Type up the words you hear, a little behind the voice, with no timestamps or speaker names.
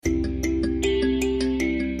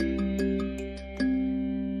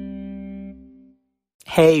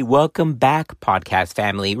Hey, welcome back, podcast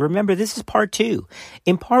family. Remember, this is part 2.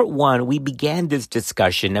 In part 1, we began this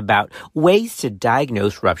discussion about ways to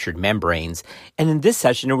diagnose ruptured membranes. And in this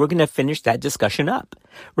session, we're going to finish that discussion up.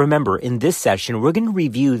 Remember, in this session, we're going to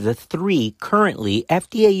review the 3 currently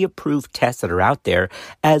FDA-approved tests that are out there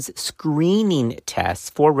as screening tests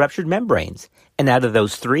for ruptured membranes. And out of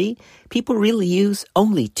those 3, people really use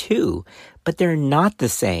only 2. But they're not the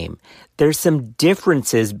same. There's some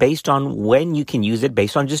differences based on when you can use it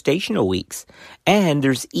based on gestational weeks. And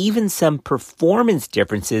there's even some performance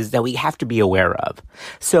differences that we have to be aware of.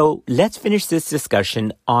 So let's finish this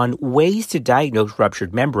discussion on ways to diagnose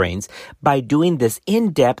ruptured membranes by doing this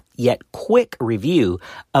in-depth yet quick review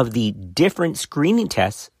of the different screening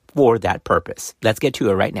tests for that purpose. Let's get to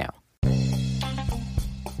it right now.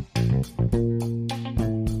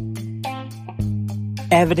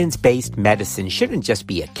 Evidence-based medicine shouldn't just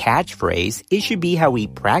be a catchphrase. It should be how we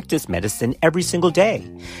practice medicine every single day.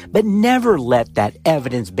 But never let that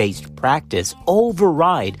evidence-based practice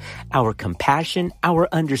override our compassion, our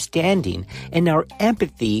understanding, and our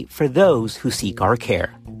empathy for those who seek our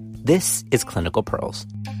care. This is Clinical Pearls.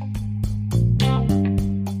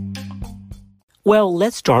 Well,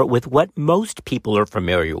 let's start with what most people are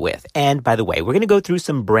familiar with. And by the way, we're going to go through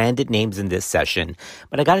some branded names in this session.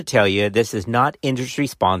 But I got to tell you, this is not industry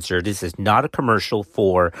sponsored. This is not a commercial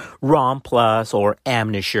for ROMPlus or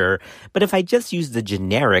Amnisure. But if I just use the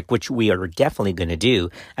generic, which we are definitely going to do,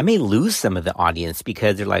 I may lose some of the audience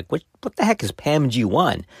because they're like, what the heck is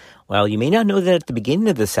PAMG1? Well, you may not know that at the beginning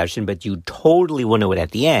of the session, but you totally will know it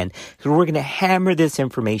at the end, because we're going to hammer this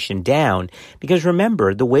information down. Because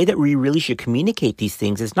remember, the way that we really should communicate these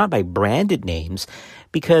things is not by branded names,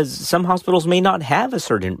 because some hospitals may not have a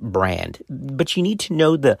certain brand, but you need to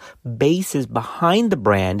know the basis behind the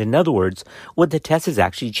brand. In other words, what the test is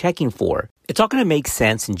actually checking for. It's all going to make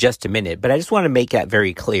sense in just a minute, but I just want to make that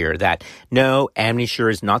very clear that no,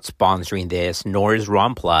 Amnisure is not sponsoring this, nor is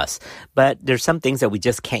ROMPlus, but there's some things that we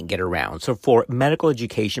just can't get around. So for medical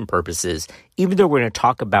education purposes, even though we're going to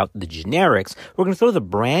talk about the generics, we're going to throw the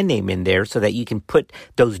brand name in there so that you can put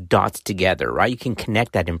those dots together, right? You can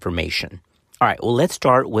connect that information. All right, well, let's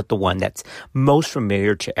start with the one that's most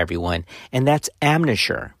familiar to everyone, and that's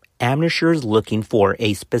Amnisure. Amnisure is looking for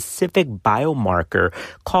a specific biomarker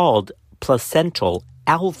called placental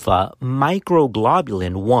alpha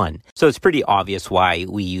microglobulin 1. So it's pretty obvious why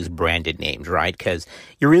we use branded names, right? Because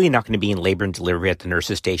you're really not going to be in labor and delivery at the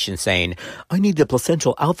nurse's station saying, I need the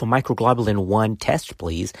placental alpha microglobulin 1 test,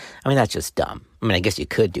 please. I mean, that's just dumb. I mean, I guess you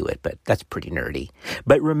could do it, but that's pretty nerdy.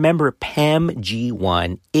 But remember,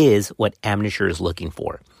 PAMG1 is what Amnisure is looking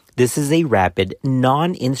for. This is a rapid,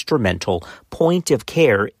 non-instrumental,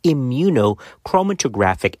 point-of-care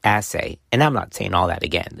immunochromatographic assay. And I'm not saying all that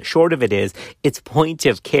again. The short of it is, it's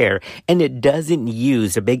point-of-care, and it doesn't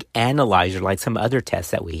use a big analyzer like some other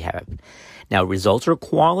tests that we have. Now, results are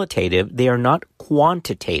qualitative. They are not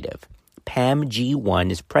quantitative.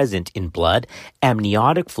 PAMG1 is present in blood,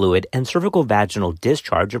 amniotic fluid, and cervical vaginal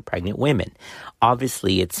discharge of pregnant women.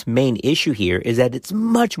 Obviously, its main issue here is that it's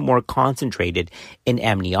much more concentrated in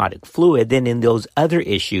amniotic fluid than in those other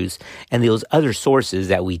issues and those other sources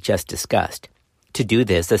that we just discussed. To do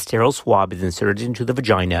this, a sterile swab is inserted into the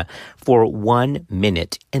vagina for 1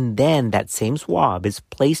 minute, and then that same swab is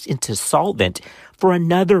placed into solvent for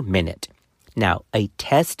another minute. Now, a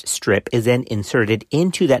test strip is then inserted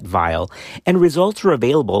into that vial, and results are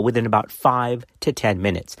available within about 5 to 10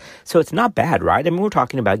 minutes. So it's not bad, right? I mean, we're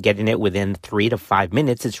talking about getting it within 3 to 5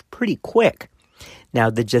 minutes. It's pretty quick. Now,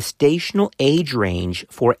 the gestational age range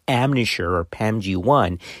for Amnisure or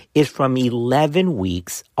PAMG1 is from 11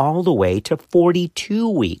 weeks all the way to 42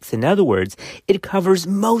 weeks. In other words, it covers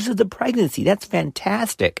most of the pregnancy. That's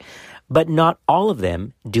fantastic. But not all of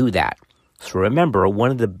them do that. So remember, one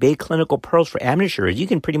of the big clinical pearls for Amnisure is you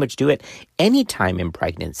can pretty much do it anytime in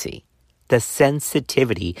pregnancy. The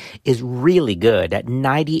sensitivity is really good at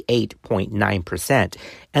 98.9%,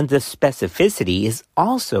 and the specificity is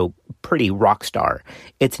also pretty rock star.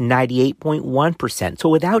 It's 98.1%. So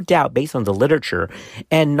without doubt, based on the literature,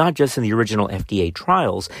 and not just in the original FDA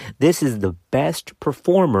trials, this is the best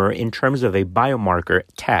performer in terms of a biomarker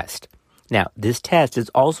test. Now, this test is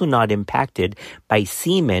also not impacted by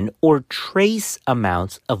semen or trace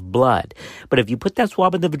amounts of blood. But if you put that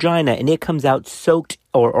swab in the vagina and it comes out soaked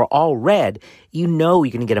or all red, you know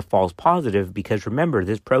you're going to get a false positive because remember,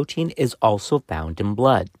 this protein is also found in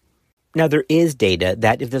blood. Now, there is data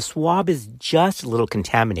that if the swab is just a little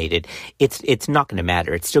contaminated, it's not going to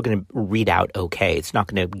matter. It's still going to read out okay. It's not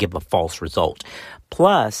going to give a false result.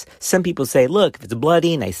 Plus, some people say, look, if it's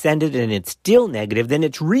bloody and I send it and it's still negative, then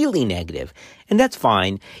it's really negative. And that's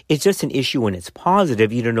fine. It's just an issue when it's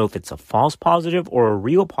positive. You don't know if it's a false positive or a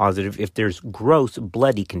real positive if there's gross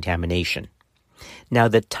bloody contamination. Now,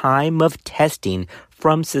 the time of testing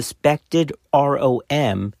from suspected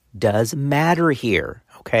ROM does matter here.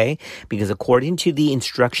 Okay? Because according to the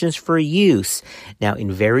instructions for use, now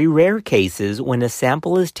in very rare cases, when a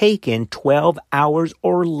sample is taken 12 hours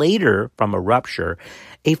or later from a rupture,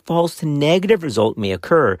 a false negative result may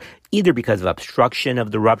occur, either because of obstruction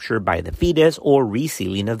of the rupture by the fetus or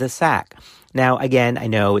resealing of the sac. Now, again, I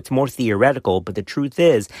know it's more theoretical, but the truth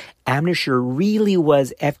is, Amnisure really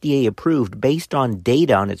was FDA approved based on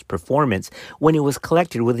data on its performance when it was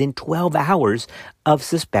collected within 12 hours of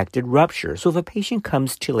suspected rupture. So if a patient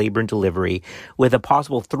comes to labor and delivery with a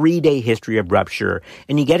possible 3-day history of rupture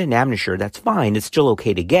and you get an Amnisure, that's fine. It's still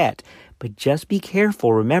okay to get. But just be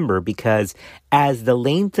careful, remember, because as the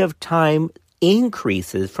length of time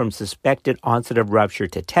increases from suspected onset of rupture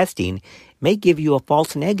to testing, it may give you a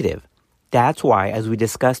false negative. That's why, as we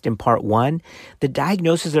discussed in part 1, the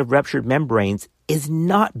diagnosis of ruptured membranes is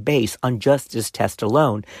not based on just this test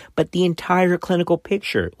alone, but the entire clinical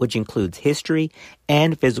picture, which includes history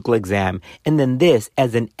and physical exam, and then this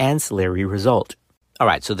as an ancillary result. All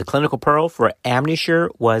right, so the clinical pearl for Amnisure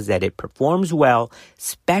was that it performs well,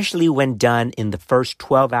 especially when done in the first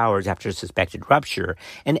 12 hours after suspected rupture,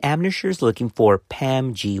 and Amnisure is looking for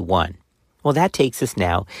PAMG1. Well, that takes us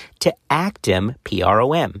now to Actim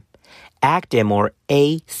PROM. Actim, or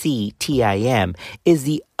ACTIM, is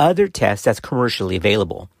the other test that's commercially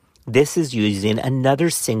available. This is using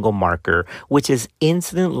another single marker, which is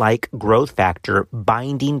insulin-like growth factor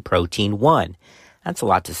binding protein 1. That's a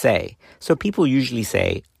lot to say. So people usually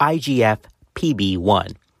say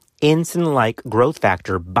IGF-PB1, insulin-like growth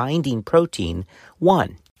factor binding protein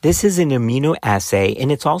 1. This is an immunoassay,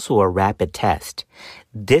 and it's also a rapid test.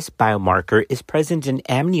 This biomarker is present in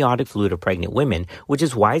amniotic fluid of pregnant women, which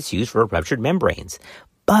is why it's used for ruptured membranes.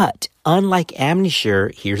 But unlike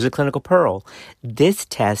Amnisure, here's a clinical pearl, this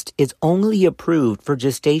test is only approved for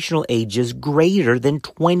gestational ages greater than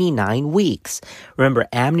 29 weeks. Remember,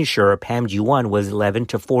 Amnisure or PAMG1 was 11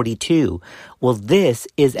 to 42. Well, this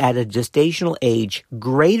is at a gestational age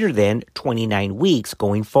greater than 29 weeks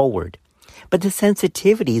going forward. But the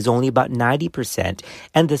sensitivity is only about 90%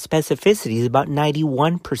 and the specificity is about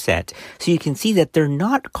 91%. So you can see that they're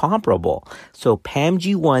not comparable. So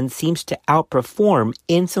PAMG1 seems to outperform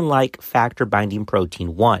insulin-like factor binding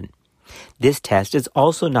protein 1. This test is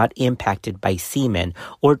also not impacted by semen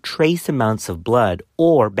or trace amounts of blood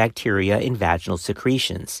or bacteria in vaginal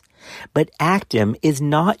secretions. But Actim is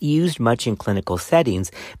not used much in clinical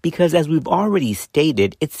settings because, as we've already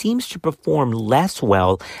stated, it seems to perform less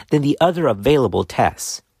well than the other available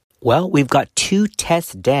tests. Well, we've got 2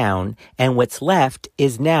 tests down, and what's left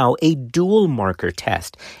is now a dual marker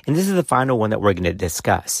test. And this is the final one that we're going to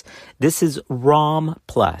discuss. This is ROM+,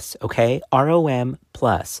 okay? ROM+.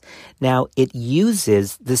 Now, it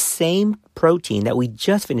uses the same protein that we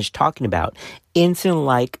just finished talking about,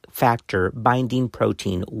 insulin-like factor binding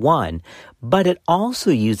protein 1, but it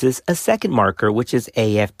also uses a second marker, which is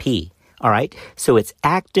AFP. All right? So it's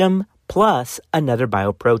Actim plus another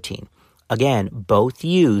bioprotein. Again, both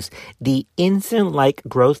use the insulin-like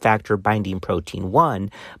growth factor binding protein 1,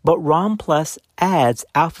 but ROM+ adds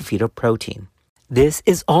alpha-fetoprotein. This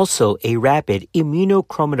is also a rapid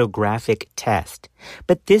immunochromatographic test,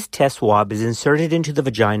 but this test swab is inserted into the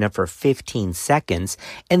vagina for 15 seconds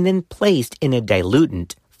and then placed in a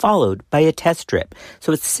diluent, followed by a test strip.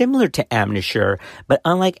 So it's similar to Amnisure, but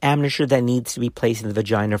unlike Amnisure that needs to be placed in the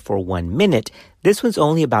vagina for 1 minute, this one's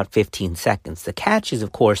only about 15 seconds. The catch is,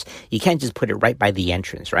 of course, you can't just put it right by the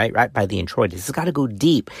entrance, right by the introitus. It's got to go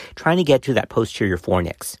deep, trying to get to that posterior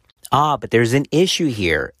fornix. But there's an issue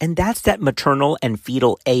here, and that's that maternal and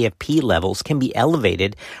fetal AFP levels can be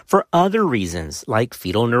elevated for other reasons, like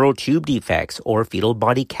fetal neural tube defects or fetal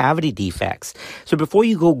body cavity defects. So before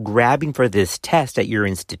you go grabbing for this test at your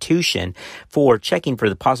institution for checking for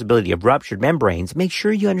the possibility of ruptured membranes, make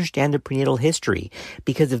sure you understand the prenatal history,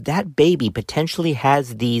 because if that baby potentially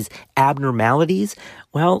has these abnormalities,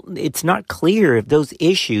 well, it's not clear if those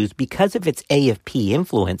issues, because of its AFP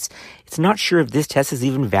influence, it's not sure if this test is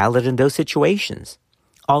even valid in those situations.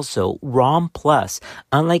 Also, ROM+,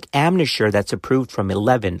 unlike Amnisure that's approved from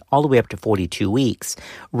 11 all the way up to 42 weeks,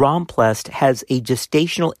 ROM+ has a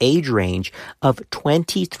gestational age range of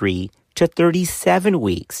 23 to 37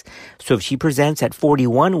 weeks. So if she presents at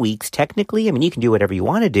 41 weeks, technically, you can do whatever you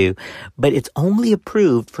want to do, but it's only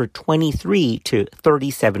approved for 23 to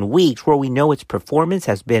 37 weeks where we know its performance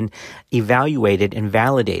has been evaluated and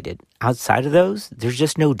validated. Outside of those, there's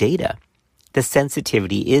just no data. The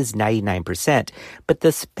sensitivity is 99%, but the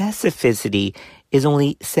specificity is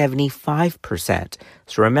only 75%.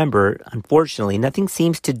 So remember, unfortunately, nothing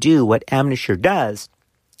seems to do what AmnoSure does.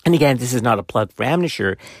 And again, this is not a plug for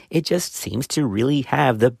AmnoSure. It just seems to really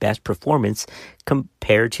have the best performance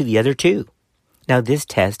compared to the other two. Now, this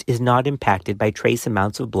test is not impacted by trace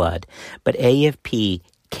amounts of blood, but AFP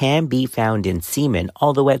can be found in semen,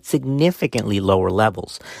 although at significantly lower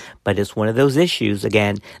levels. But it's one of those issues,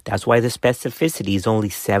 again, that's why the specificity is only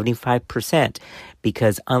 75%,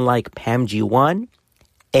 because unlike PAMG1,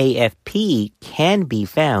 AFP can be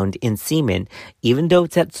found in semen. Even though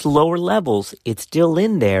it's at lower levels, it's still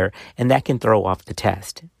in there, and that can throw off the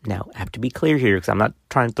test. Now, I have to be clear here, because I'm not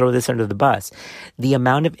trying to throw this under the bus. The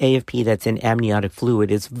amount of AFP that's in amniotic fluid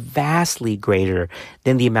is vastly greater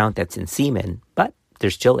than the amount that's in semen, but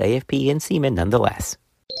there's still AFP in semen nonetheless.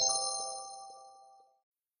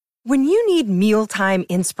 When you need mealtime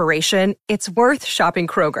inspiration, it's worth shopping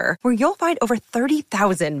Kroger, where you'll find over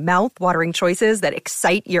 30,000 mouth-watering choices that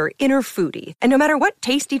excite your inner foodie. And no matter what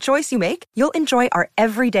tasty choice you make, you'll enjoy our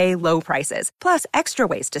everyday low prices, plus extra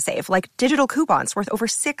ways to save, like digital coupons worth over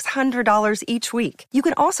 $600 each week. You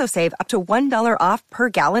can also save up to $1 off per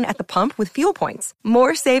gallon at the pump with fuel points.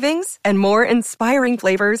 More savings and more inspiring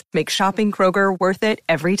flavors make shopping Kroger worth it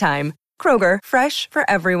every time. Kroger, fresh for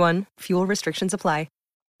everyone. Fuel restrictions apply.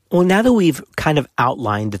 Well, now that we've kind of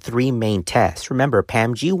outlined the three main tests, remember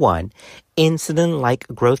PAMG1, insulin-like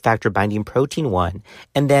growth factor binding protein 1,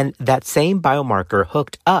 and then that same biomarker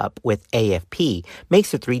hooked up with AFP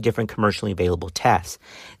makes the three different commercially available tests.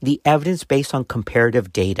 The evidence based on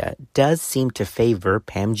comparative data does seem to favor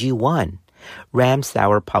PAMG1.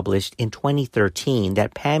 Ramsauer published in 2013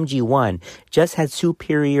 that PAMG1 just had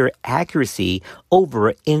superior accuracy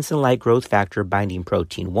over insulin-like growth factor binding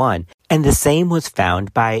protein 1. And the same was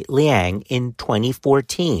found by Liang in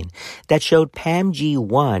 2014 that showed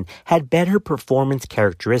PAMG1 had better performance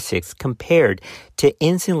characteristics compared to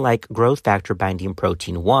insulin-like growth factor binding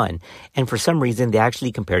protein 1. And for some reason, they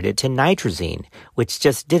actually compared it to nitrazine, which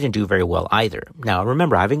just didn't do very well either. Now,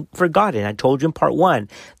 remember, I haven't forgotten. I told you in part 1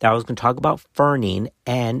 that I was going to talk about fernin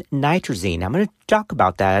and nitrazine. I'm going to talk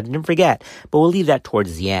about that. I didn't forget, but we'll leave that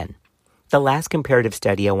towards the end. The last comparative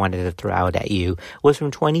study I wanted to throw out at you was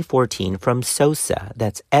from 2014 from SOSA,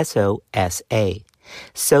 that's SOSA.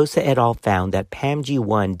 SOSA et al. Found that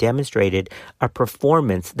PAMG1 demonstrated a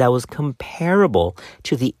performance that was comparable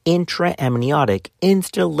to the intra-amniotic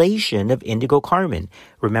installation of indigo carmine.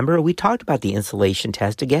 Remember, we talked about the installation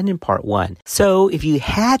test again in part 1. So if you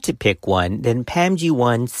had to pick one, then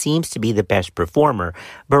PAMG1 seems to be the best performer.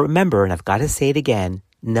 But remember, and I've got to say it again,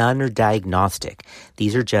 none are diagnostic.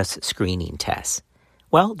 These are just screening tests.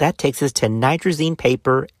 Well, that takes us to nitrazine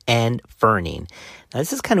paper and fernin. Now,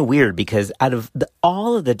 this is kind of weird because out of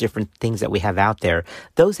all of the different things that we have out there,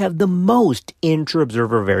 those have the most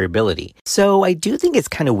intra-observer variability. So I do think it's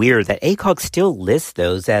kind of weird that ACOG still lists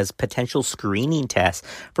those as potential screening tests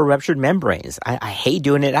for ruptured membranes. I hate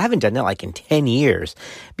doing it. I haven't done it like in 10 years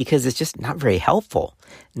because it's just not very helpful.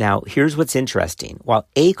 Now, here's what's interesting. While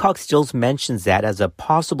ACOG still mentions that as a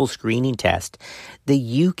possible screening test,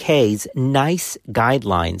 the UK's NICE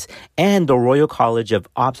guidelines and the Royal College of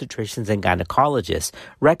Obstetricians and Gynecologists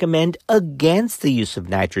recommend against the use of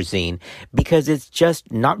nitrazine because it's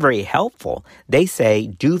just not very helpful. They say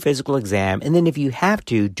do physical exam, and then if you have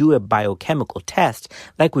to, do a biochemical test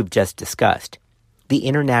like we've just discussed. The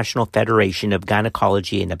International Federation of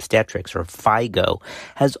Gynecology and Obstetrics, or FIGO,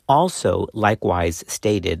 has also likewise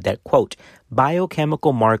stated that, quote,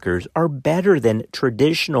 biochemical markers are better than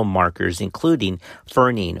traditional markers, including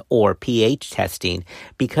fernin or pH testing,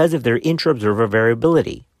 because of their intra-observer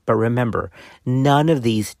variability. But remember, none of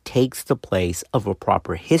these takes the place of a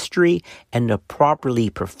proper history and a properly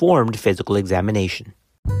performed physical examination.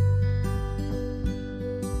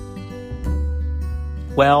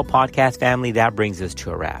 Well, podcast family, that brings us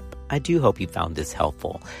to a wrap. I do hope you found this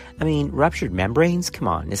helpful. I mean, ruptured membranes, come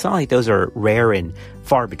on. It's not like those are rare and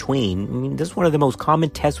far between. I mean, this is one of the most common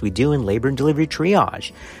tests we do in labor and delivery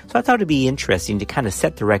triage. So I thought it'd be interesting to kind of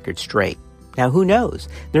set the record straight. Now, who knows?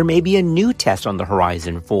 There may be a new test on the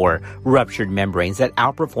horizon for ruptured membranes that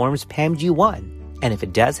outperforms PAMG1. And if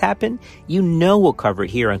it does happen, you know we'll cover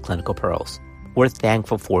it here on Clinical Pearls. We're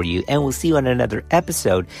thankful for you, and we'll see you on another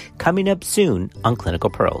episode coming up soon on Clinical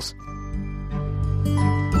Pearls.